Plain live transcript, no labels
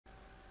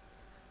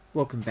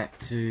Welcome back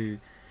to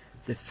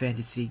the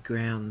Fantasy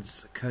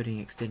Grounds coding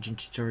extension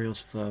tutorials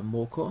for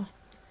MoreCore.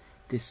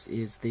 This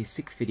is the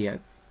 6th video,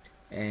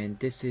 and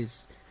this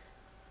is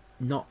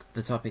not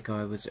the topic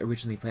I was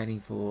originally planning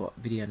for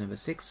video number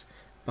 6,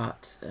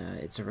 but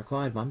it's a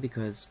required one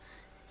because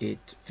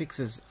it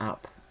fixes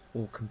up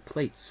or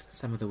completes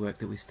some of the work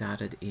that we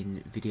started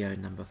in video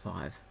number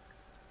 5.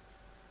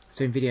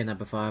 So in video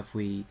number 5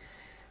 we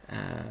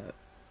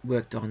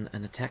worked on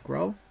an attack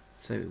roll,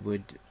 so it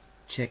would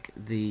check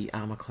the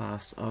armor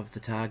class of the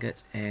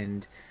target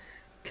and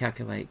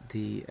calculate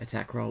the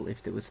attack roll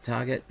if there was a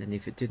target, and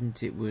if it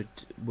didn't it would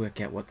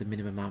work out what the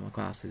minimum armor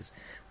class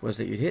was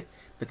that you'd hit.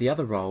 But the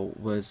other roll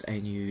was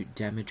a new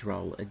damage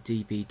roll, a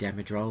DB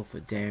damage roll for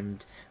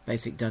damned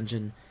basic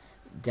dungeon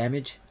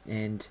damage,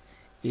 and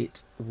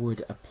it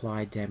would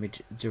apply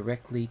damage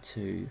directly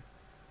to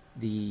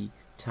the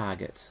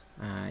target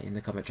in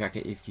the combat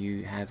tracker if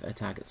you have a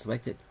target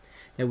selected.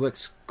 Now it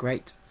works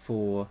great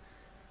for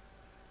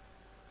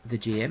the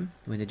GM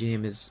when the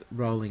GM is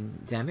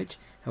rolling damage.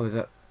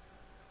 However,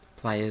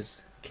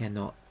 players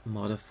cannot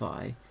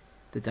modify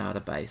the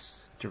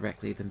database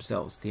directly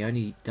themselves. The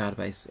only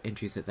database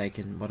entries that they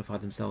can modify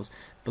themselves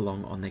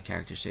belong on their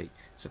character sheet.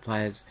 So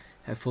players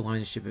have full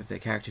ownership of their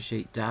character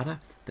sheet data,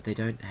 but they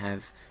don't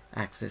have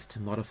access to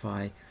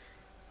modify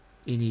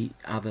any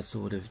other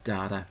sort of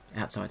data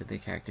outside of their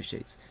character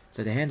sheets.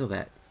 So to handle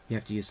that, you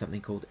have to use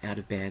something called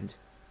out-of-band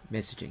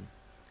messaging,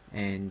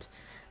 and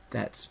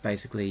that's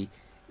basically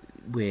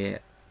where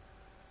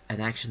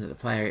an action that the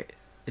player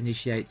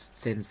initiates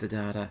sends the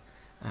data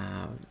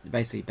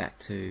basically back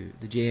to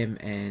the GM,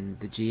 and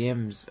the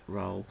GM's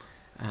role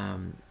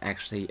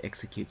actually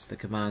executes the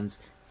commands.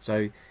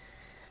 So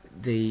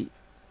we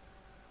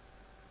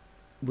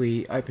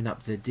open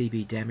up the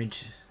DB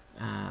damage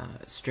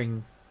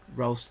string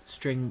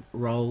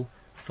roll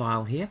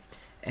file here,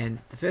 and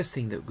the first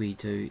thing that we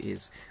do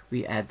is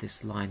we add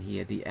this line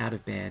here, the out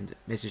of band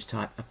message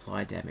type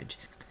apply damage.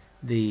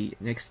 The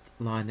next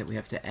line that we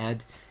have to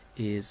add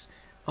is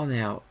on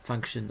our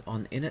function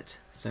on init.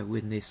 So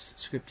when this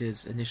script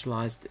is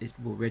initialized, it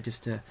will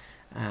register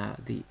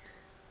the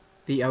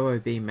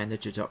OOB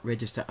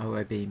manager.register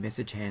OOB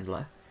message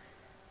handler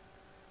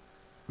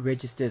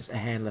registers a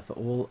handler for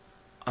all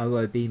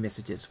OOB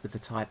messages with the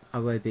type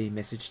OOB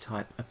message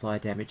type apply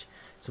damage.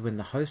 So when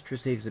the host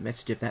receives a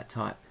message of that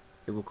type,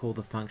 it will call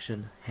the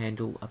function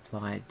handle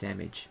apply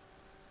damage.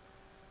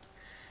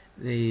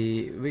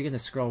 We're going to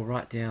scroll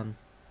right down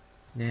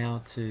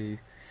now to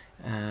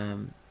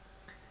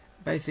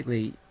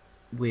basically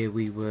where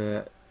we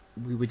were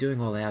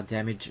doing all our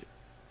damage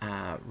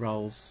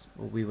rolls,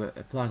 or we were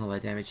applying all our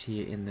damage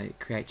here in the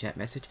create chat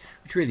message,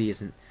 which really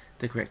isn't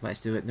the correct place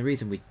to do it. And the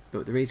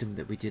reason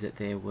that we did it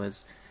there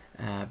was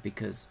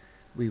because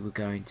we were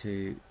going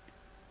to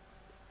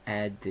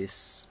add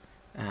this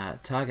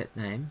target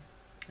name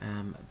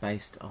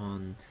based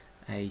on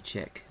a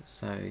check.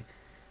 So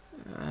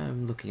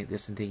I'm looking at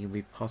this and thinking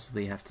we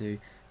possibly have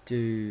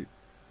to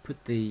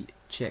put the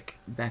check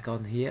back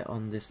on here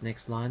on this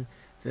next line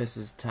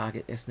versus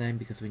target sname,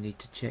 because we need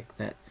to check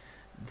that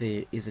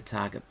there is a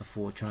target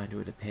before trying to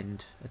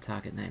append a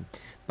target name.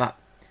 But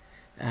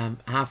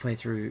halfway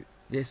through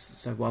this,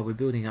 so while we're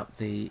building up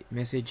the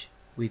message,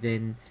 we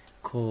then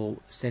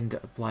call send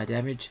apply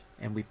damage,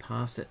 and we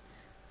pass it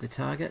the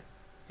target,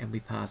 and we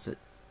pass it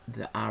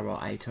the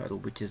ROA total,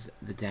 which is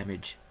the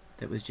damage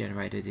that was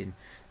generated in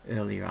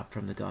earlier up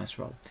from the dice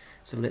roll.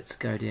 So let's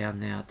go down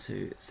now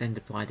to send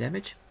apply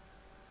damage,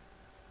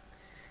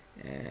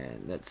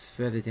 and that's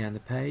further down the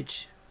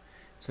page.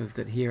 So we've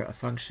got here a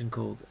function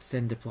called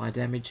send apply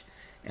damage,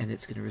 and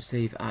it's going to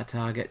receive our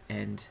target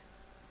and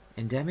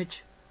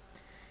damage,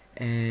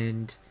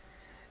 and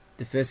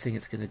the first thing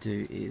it's going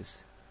to do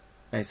is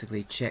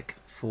basically check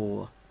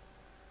for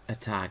a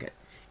target.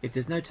 If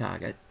there's no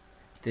target,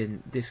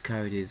 then this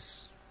code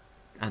is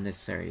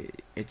unnecessary.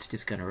 It's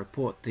just going to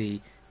report the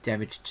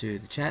damage to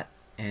the chat,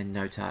 and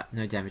no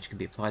damage can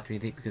be applied to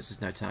anything because there's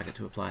no target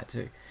to apply it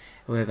to.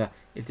 However,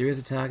 if there is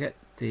a target,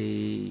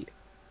 the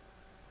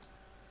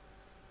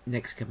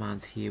next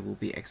commands here will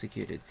be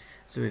executed.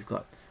 So we've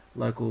got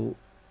local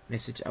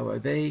message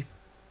OOB,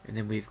 and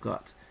then we've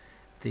got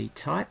the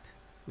type,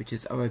 which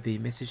is OOB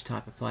message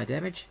type apply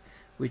damage,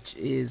 which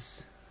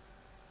is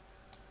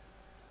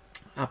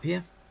up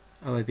here,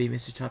 OOB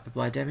message type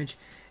apply damage,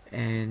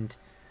 and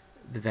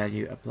the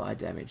value apply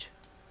damage.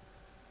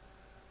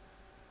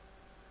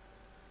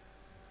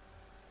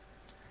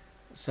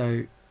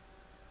 So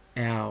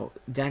our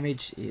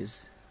damage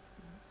is,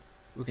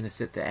 we're going to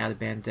set the out of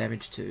band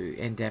damage to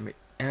end damage,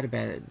 out of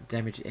band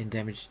damage end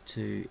damage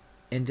to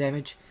end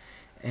damage,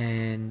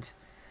 and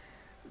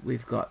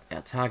we've got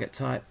our target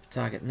type,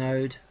 target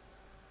node,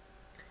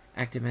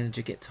 active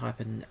manager get type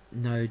and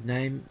node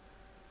name,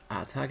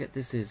 our target.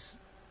 This is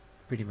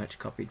pretty much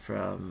copied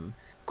from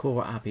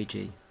Core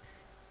RPG.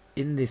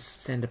 In this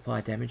send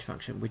apply damage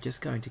function, we're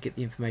just going to get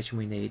the information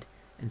we need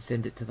and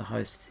send it to the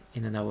host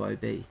in an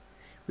OOB.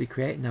 We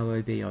create an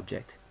OOB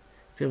object,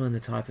 fill in the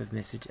type of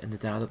message and the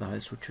data the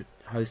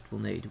host will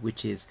need,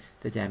 which is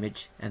the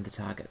damage and the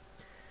target.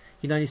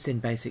 You can only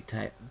send basic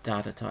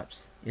data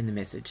types in the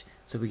message,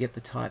 so we get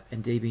the type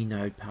and DB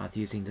node path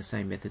using the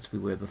same methods we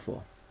were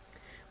before.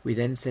 We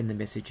then send the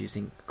message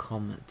using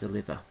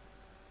com_deliver.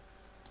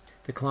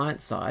 The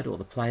client side, or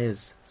the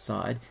player's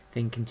side,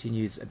 then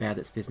continues about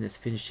its business,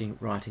 finishing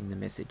writing the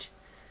message.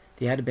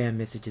 The out-of-bound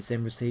message is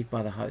then received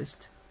by the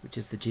host, which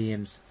is the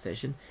GM's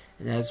session,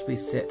 and as we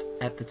set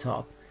at the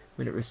top,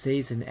 when it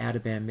receives an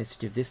out-of-bound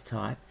message of this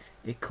type,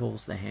 it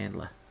calls the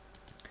handler.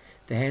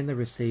 The handler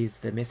receives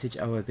the message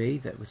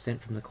OOB that was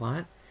sent from the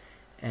client,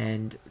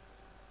 and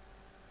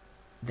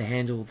the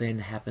handle then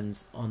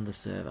happens on the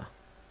server.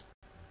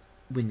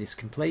 When this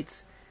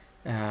completes,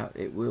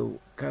 it will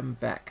come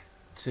back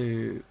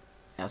to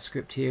our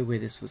script here where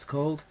this was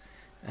called,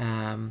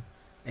 and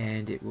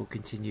it will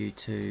continue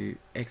to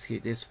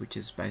execute this, which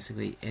is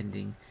basically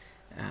ending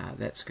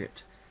that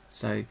script.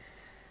 So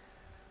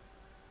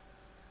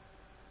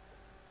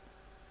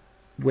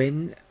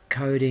when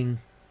coding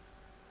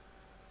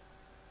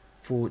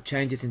for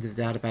changes into the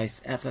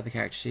database outside the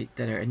character sheet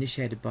that are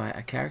initiated by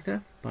a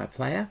character, by a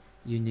player,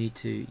 you need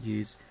to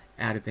use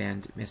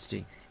out-of-bound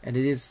messaging, and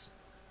it is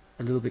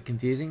a little bit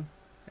confusing.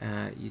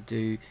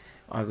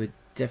 I would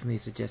definitely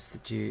suggest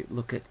that you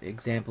look at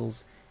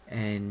examples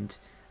and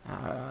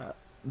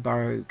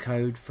borrow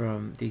code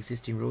from the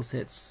existing rule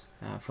sets,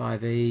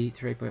 5e,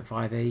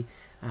 3.5e.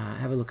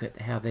 Have a look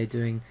at how they're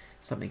doing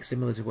something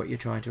similar to what you're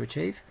trying to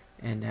achieve,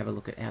 and have a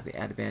look at how the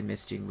out-of-bound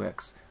messaging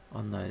works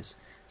on those.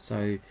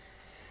 So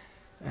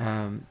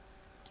a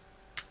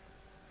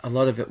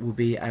lot of it will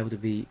be able to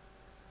be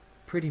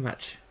pretty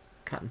much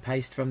cut and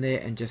paste from there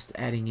and just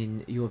adding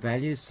in your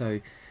values.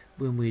 So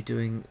when we're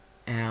doing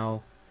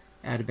our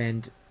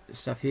out-of-band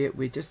stuff here,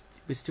 we're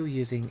still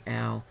using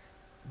our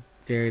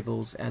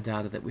variables, our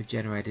data that we've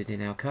generated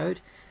in our code,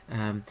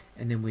 and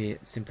then we're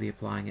simply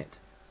applying it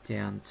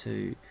down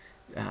to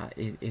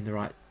in the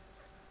right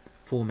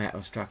format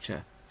or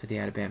structure for the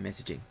out-of-band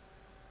messaging.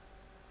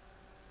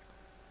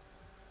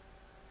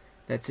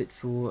 That's it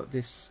for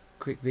this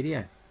quick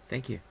video.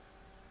 Thank you.